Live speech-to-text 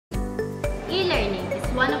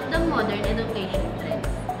one of the modern education trends.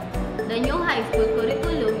 The new high school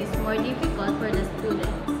curriculum is more difficult for the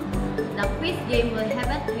students. The quiz game will have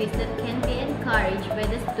a twist that can be encouraged by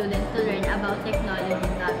the students to learn about technology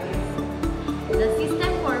topics. The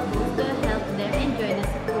system purpose to help them enjoy the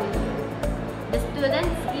school year. The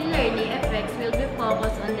students' e-learning effects will be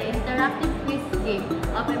focused on the interactive quiz game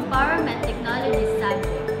of Empowerment Technology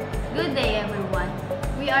subject. Good day, everyone.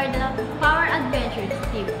 We are the Power Adventures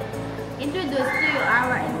team. Introduce to you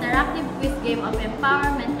our interactive quiz game of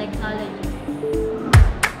Empowerment Technology.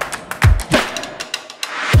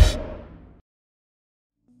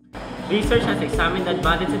 Research has examined the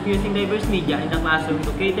advantage of using diverse media in the classroom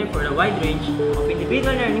to cater for a wide range of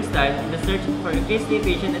individual learning styles in the search for increasingly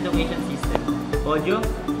efficient education system. Audio,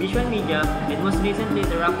 visual media, and most recently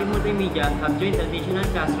interactive multimedia have joined traditional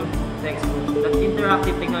classroom textbooks that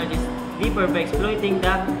interactive technologies deeper by exploiting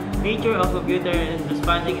the nature of computer and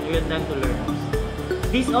responding in real time to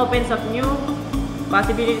learners. This opens up new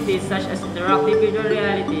possibilities such as interactive virtual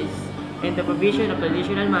realities and the provision of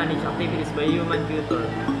traditional managed activities by human tutor.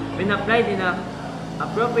 When applied in an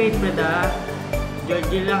appropriate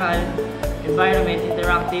pedagogical environment,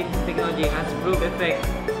 interactive technology has proved effect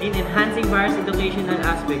in enhancing various educational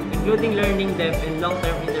aspects, including learning depth and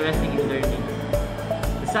long-term interest in learning.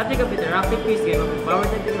 The subject of interactive quiz game of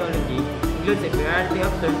empowerment technology includes a variety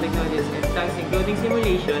of term technologies and tasks including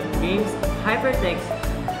simulation, games, hypertext,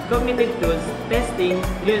 cognitive tools, testing,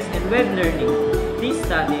 drills, and web learning. This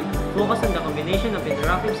study focused on the combination of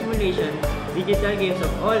interactive simulation, digital games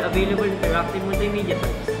of all available interactive multimedia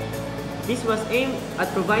types. This was aimed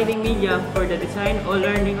at providing media for the design or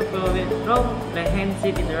learning of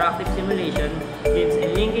comprehensive interactive simulation games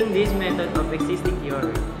and linking this method of existing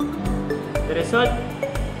theory. The result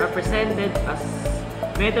represented as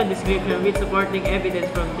method description with supporting evidence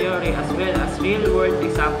from theory as well as real-world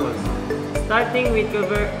examples. Starting with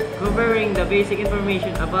covering the basic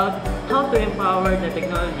information about how to empower the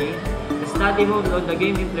technology, the study moved on the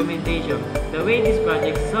game implementation. The way this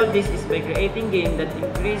project solved this is by creating games that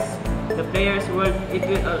increase the player's world. It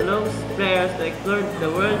will allow players to explore the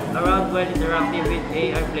world around while interacting with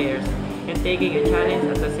AR players and taking a challenge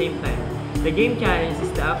at the same time. The game challenge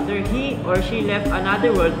is that after he or she left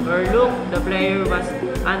another world or look, the player must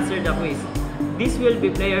answer the quiz. This will be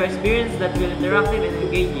player experience that will interactive and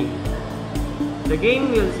engaging. The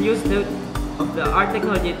game will use the art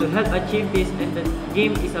technology to help achieve this, and the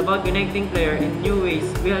game is about connecting players in new ways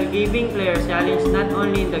while giving players challenge not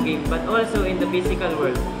only in the game but also in the physical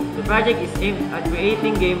world. The project is aimed at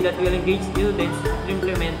creating games that will engage students to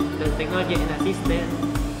implement the technology and assist them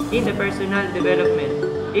in the personal development.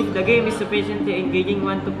 If the game is sufficiently engaging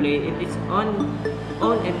one to play, it is own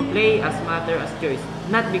and play as matter as choice,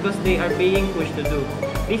 not because they are being pushed to do.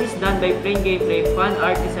 This is done by plain gameplay, fun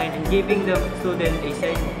art design, and giving the student a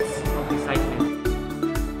sense of excitement.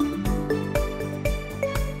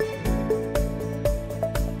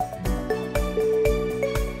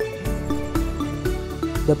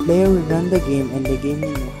 The player will run the game and the game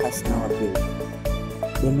menu has now appeared.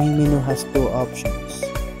 The main menu has two options,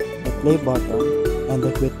 the play button and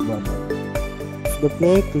the quit button. If the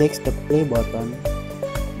player clicks the play button,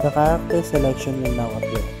 the character selection will now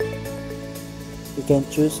appear. You can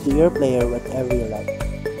choose to your player whatever you like.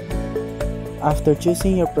 After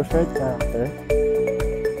choosing your preferred character,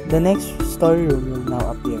 the next story room will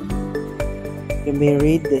now appear. You may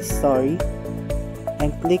read the story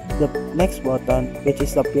and click the next button, which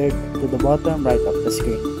is appeared to the bottom right of the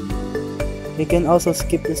screen. You can also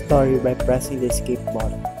skip the story by pressing the skip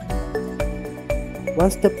button.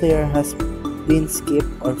 Once the player has been skipped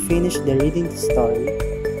or finished the reading the story,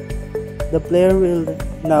 the player will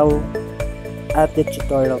now at the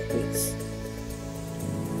tutorial phase.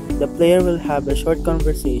 The player will have a short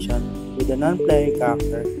conversation with a non-player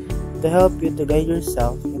character to help you to guide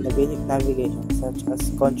yourself in the basic navigation such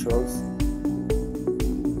as controls,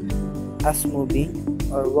 as moving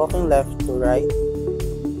or walking left to right,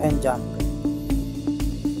 and jumping.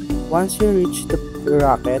 Once you reach the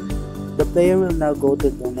rocket, the player will now go to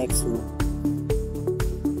the next room,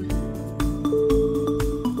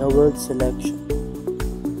 the world selection.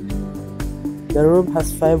 The room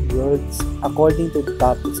has 5 worlds according to the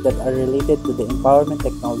topics that are related to the empowerment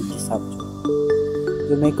technology subject.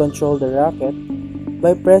 You may control the rocket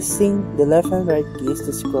by pressing the left and right keys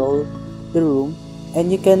to scroll the room,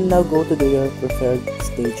 and you can now go to your preferred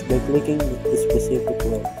stage by clicking the specific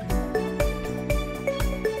world.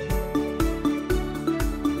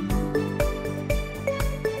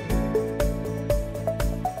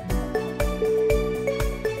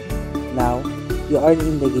 Now, you are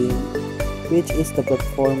in the game, which is the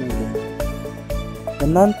platformer game. The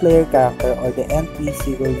non-player character or the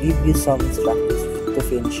NPC will give you some instructions to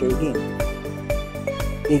finish your game.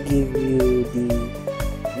 They give you the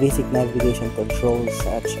basic navigation controls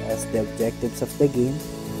such as the objectives of the game,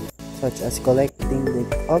 such as collecting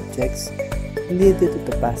the objects needed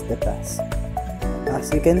to pass the task.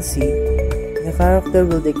 As you can see, the character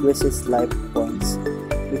will decrease his life points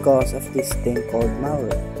because of this thing called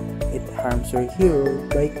malware. It harms your hero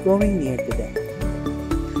by going near to them.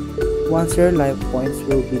 Once your life points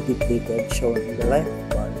will be depleted shown in the life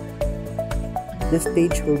bar, the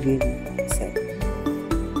stage will be reset.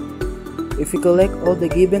 If you collect all the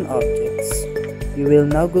given objects, you will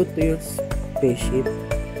now go to your spaceship,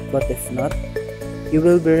 but if not, you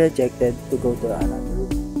will be rejected to go to another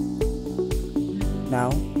room.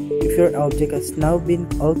 Now, if your object has now been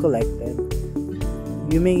all collected,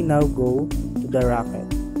 you may now go to the rocket.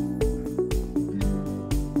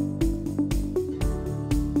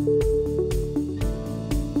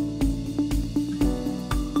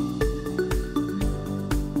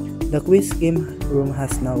 The quiz game room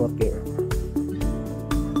has now appeared.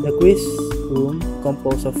 The quiz room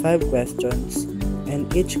composed of 5 questions, and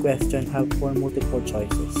each question have 4 multiple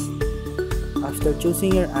choices. After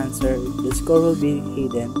choosing your answer, the score will be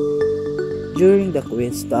hidden during the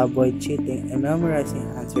quiz to avoid cheating and memorizing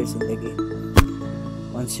answers in the game.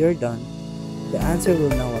 Once you're done, the answer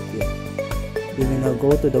will now appear. You may now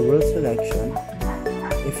go to the world selection.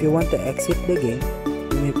 If you want to exit the game,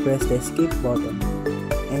 you may press the escape button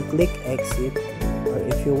and click exit, or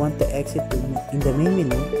if you want to exit in the main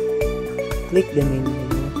menu, click the main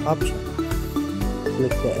menu option.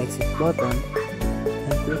 Click the exit button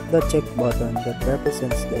and click the check button that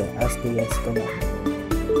represents the yes command.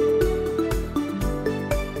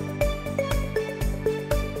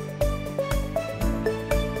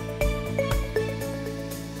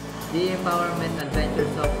 The Empowerment Adventure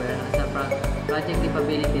software has a project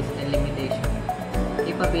capabilities and limitations.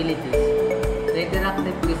 Capabilities. The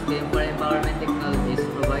interactive quiz game for empowerment technologies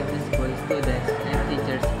provides the school, students, and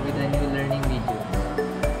teachers with a new learning video.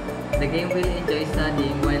 The game will enjoy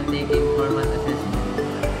studying while taking formal assessment.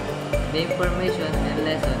 The information and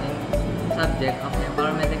lesson in subject of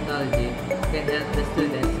empowerment technology can help the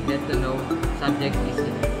students get to know subject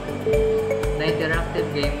easily. The interactive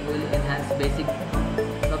game will enhance basic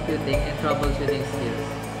computing and troubleshooting skills.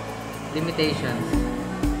 Limitations.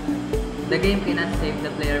 The game cannot save the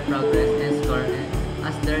player progress and score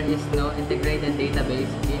as there is no integrated database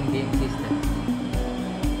in-game system.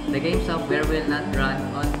 The game software will not run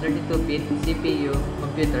on 32-bit CPU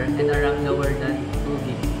computer and a RAM lower than 2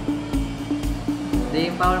 GB. The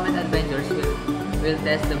Empowerment Adventures will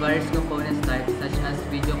test the various components types such as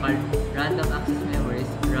video card, random access memories,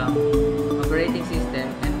 RAM, operating system,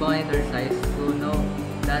 and monitor size to know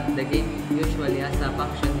that the game usually has a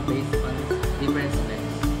function based on different specs.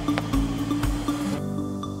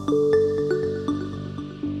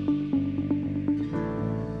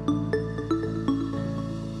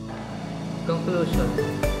 Conclusion.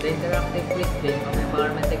 The interactive quiz game of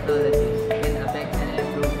empowerment technologies can affect and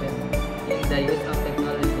improve in the use of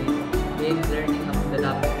technology in learning of the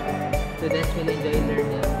topic. Students will enjoy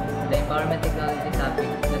learning the empowerment technology topic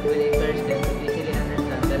that will encourage them to easily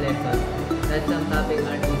understand the lesson that some topics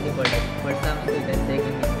are easy for them. For some students, they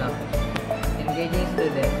can miss topics. Engaging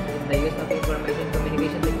students in the use of information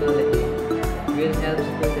communication technology will help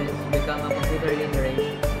students become a computer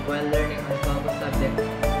literate while learning on focus subject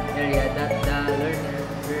area that the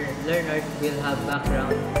learners will have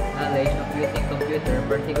background knowledge of using computer,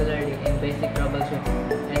 particularly in basic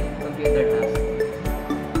troubleshooting and computer tasks.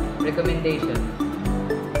 Recommendations.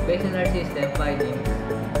 Based on our system findings,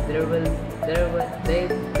 they will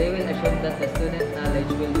assume that the student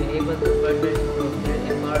knowledge will be able to further improve their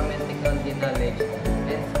empowerment technology knowledge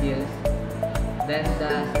and skills. Then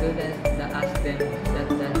the students ask them that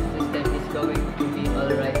the system is going to be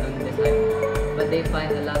alright on design, but they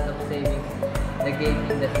find a lot of savings the game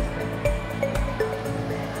in the system.